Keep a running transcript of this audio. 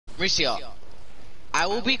Mauricio, I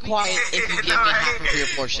will be quiet if you give me half of your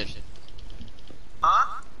portion.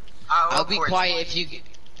 Huh? I'll be quiet if you.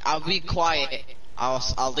 I'll be quiet.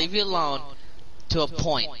 I'll leave you alone to a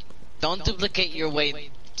point. Don't duplicate your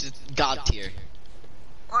way to God tier.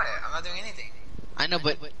 What? I'm not doing anything. I know,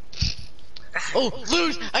 but oh,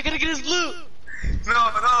 loot! I gotta get his loot.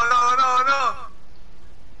 No.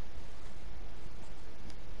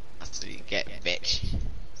 That's what you get, bitch.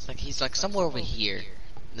 It's like he's like somewhere over here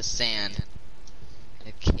in the sand, in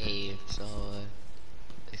a cave. So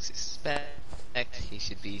expect he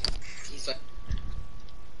should be. He's like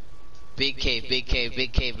big cave.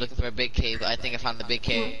 Looking for a big cave. I think I found the big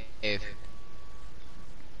cave.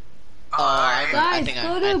 Guys,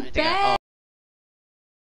 go to bed.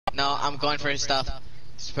 No, I'm going for his stuff.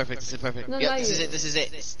 This is perfect. No, Yep, this is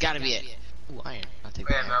it. It's gotta be it. Ooh, iron. I'll take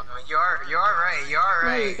Wait, that. no, you're right.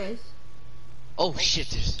 No, you guys. Oh shit,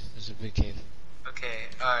 there's a big cave. Okay,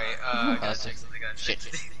 alright, gotta check something. Shit.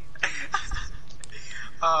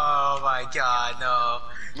 Oh my god, no.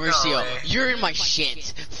 Mauricio, No way. you're in my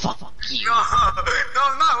shit. Fuck you. No,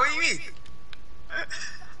 I'm not. What do you mean? I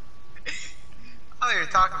don't know what you're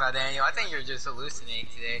talking about, Daniel. I think you're just hallucinating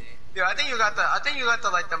today. Dude, I think you got the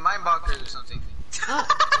like the mind blockers or something.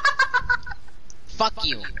 Fuck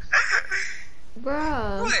you.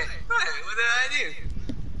 Bruh. What did I do?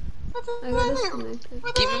 I got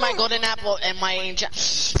disconnected. Give me my golden apple and my enchant.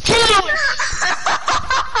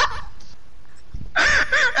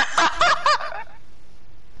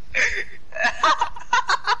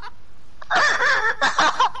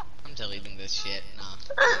 I'm deleting this shit. No.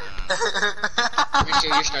 Pretty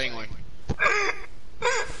sure you're starting one.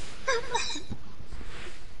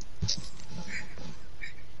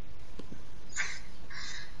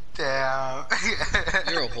 Damn.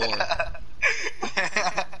 You're a whore.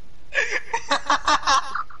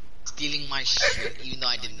 Stealing my shit, even though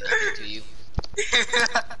I did nothing to you.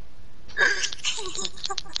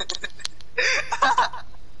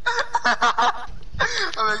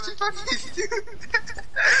 I'm actually fucking stupid.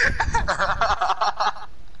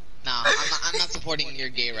 Nah, I'm not supporting your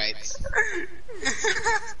gay rights.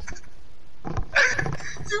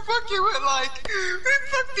 You fucking went like,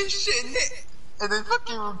 fucking shit in it, and then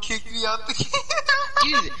fucking kicked me out the game.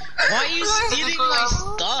 Dude, why are you stealing my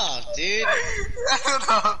stuff, dude? I don't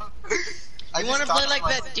know. You wanna play like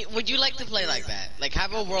that? Would you like to play like that? Like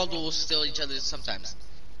have a world where we'll steal each other sometimes?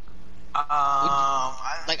 If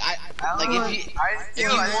you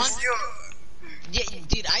want, yeah,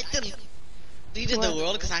 dude, I deleted the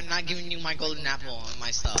world because I'm not giving you my golden apple and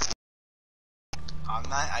my stuff.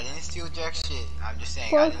 I didn't steal jack shit. I'm just saying.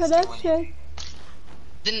 For I didn't steal anything.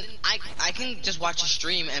 Then I can just watch a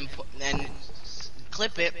stream and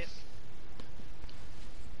clip it.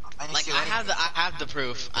 Like I have the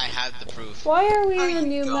proof. Why are we No, in a you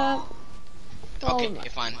new don't. map? Okay, Oh my.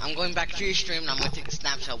 fine. I'm going back to your stream and I'm gonna take a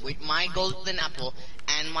snapshot with my golden apple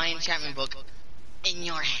and my enchantment book in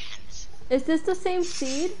your hands. Is this the same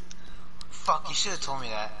seed? Fuck, you should have told me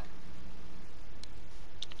that.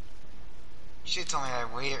 You should have told me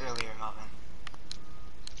that way earlier, Melvin.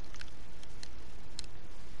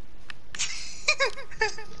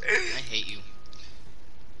 I hate you.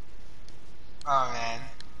 Oh man.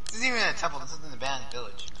 This isn't even a temple, this is an abandoned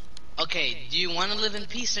village. Okay, do you want to live in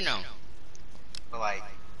peace or no? But like,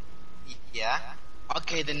 yeah?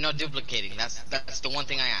 Okay, then no duplicating. That's the one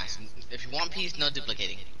thing I ask. If you want peace, no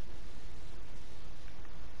duplicating.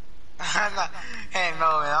 I'm not, hey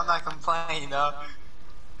Melvin, I'm not complaining though.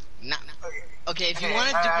 Nah. Okay, if you Okay, want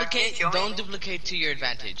to duplicate, kill me. don't duplicate to your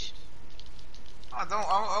advantage.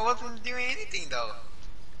 I wasn't doing anything though.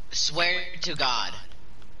 Swear to God.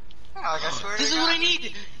 Yeah, like I swear This to is what I God.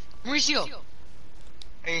 need! Mauricio!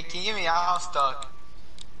 Hey, can you give me a house stuck?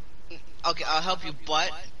 Okay, I'll help you,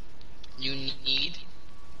 but you need...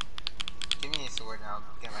 Give me a sword and I'll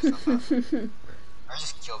get myself up. Or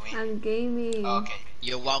just kill me. I'm gaming. Oh, okay.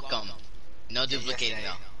 You're welcome. No duplicating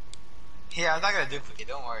Yes, though. Yeah, I'm not gonna duplicate,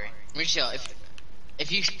 don't worry. Mauricio, if I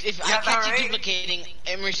Yeah, kept you alright. duplicating,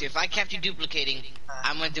 Mauricio, if I kept you duplicating,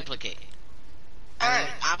 I'm gonna duplicate. Alright.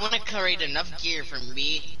 I want to create enough gear for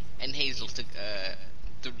me and Hazel to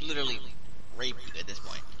literally rape you at this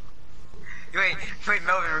point. Wait,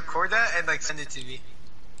 Melvin, record that and like send it to me.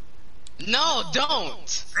 No,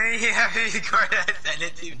 don't! Yeah, record that and send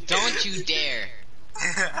it to me. Don't you dare.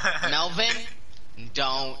 Melvin,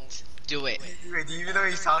 don't do it. Wait, do you even know what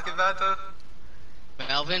he's talking about though?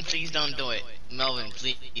 Melvin, please don't do it. Melvin,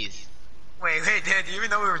 please. Wait, Dad, do you even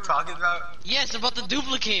know what we were talking about? Yes, about the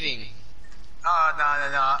duplicating. Oh,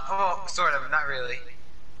 no. Well, sort of, not really.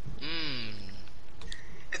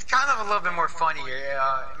 It's kind of a little bit more funny here.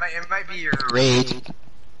 It might be your rage.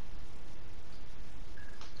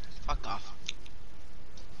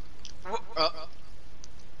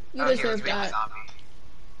 Okay, let's deserve make a that. zombie.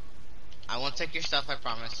 I won't take your stuff, I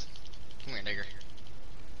promise. Come here, nigger.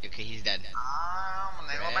 Okay, he's dead.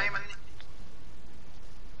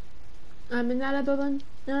 I'm in Alabama,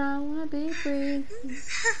 and I wanna be free.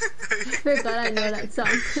 I forgot I know that song.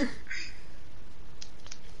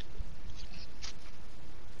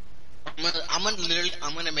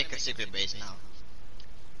 I'm gonna make a secret base now.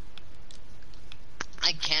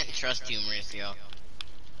 I can't trust you, Mauricio.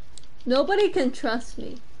 Nobody can trust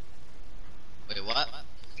me. Wait, what?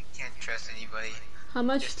 We can't trust anybody. How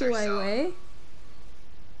much Just do I ourselves. weigh?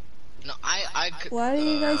 No, I could. Why do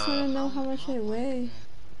you guys want to know how much I weigh?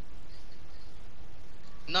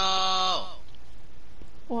 No.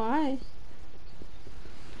 Why?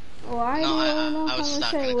 Why No, do you want to know I how was much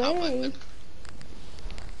stuck in I a cop weigh?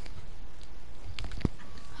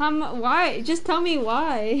 button. Why? Just tell me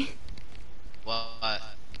why. What?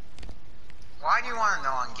 Why do you want to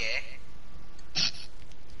know I'm gay?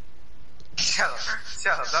 Shut up.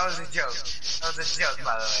 That was a joke. That was a joke,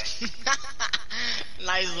 by the way.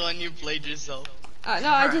 Nice one, you played yourself. No,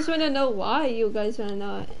 I just want to know why you guys want to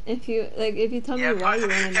know. If you tell me why you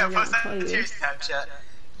want to know, post I'll that tell to your you. Snapchat.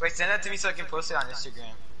 Wait, send that to me so I can post it on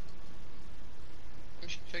Instagram. I'm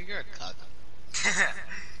sure you're a cuck.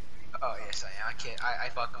 Oh yes, I am. I can't. I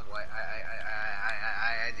fuck up what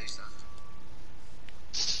I do stuff.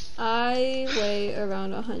 I weigh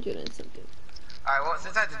around 100 and something. Alright, well,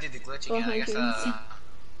 since I have to do the glitch again, I guess, 100.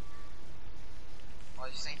 well,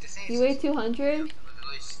 just ain't the same. You weigh 200?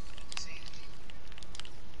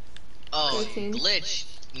 Oh, 13. glitch.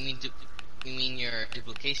 You mean your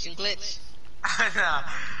duplication glitch? No,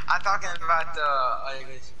 I'm talking about the other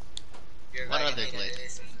glitch. What other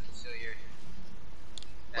glitch?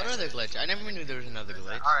 What other glitch? I never knew there was another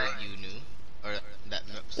glitch that you knew, or that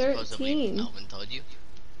supposedly 13. Melvin told you.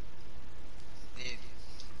 Dude,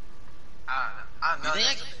 I don't know. Do you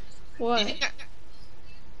think What? do you think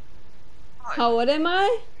How old am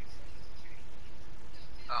I?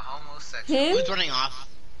 A homosexual. Him? who's running off?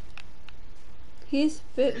 He's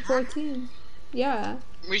 14. Yeah.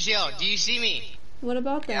 Mauricio, do you see me? What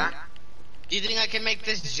about that? Yeah? Do you think I can make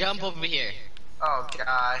this jump over here? Oh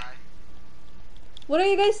god. What are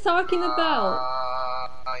you guys talking about?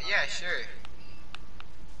 Yeah, sure.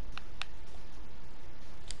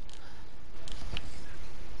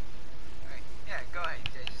 Alright, yeah, go ahead,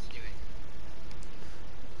 just do it.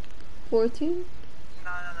 14?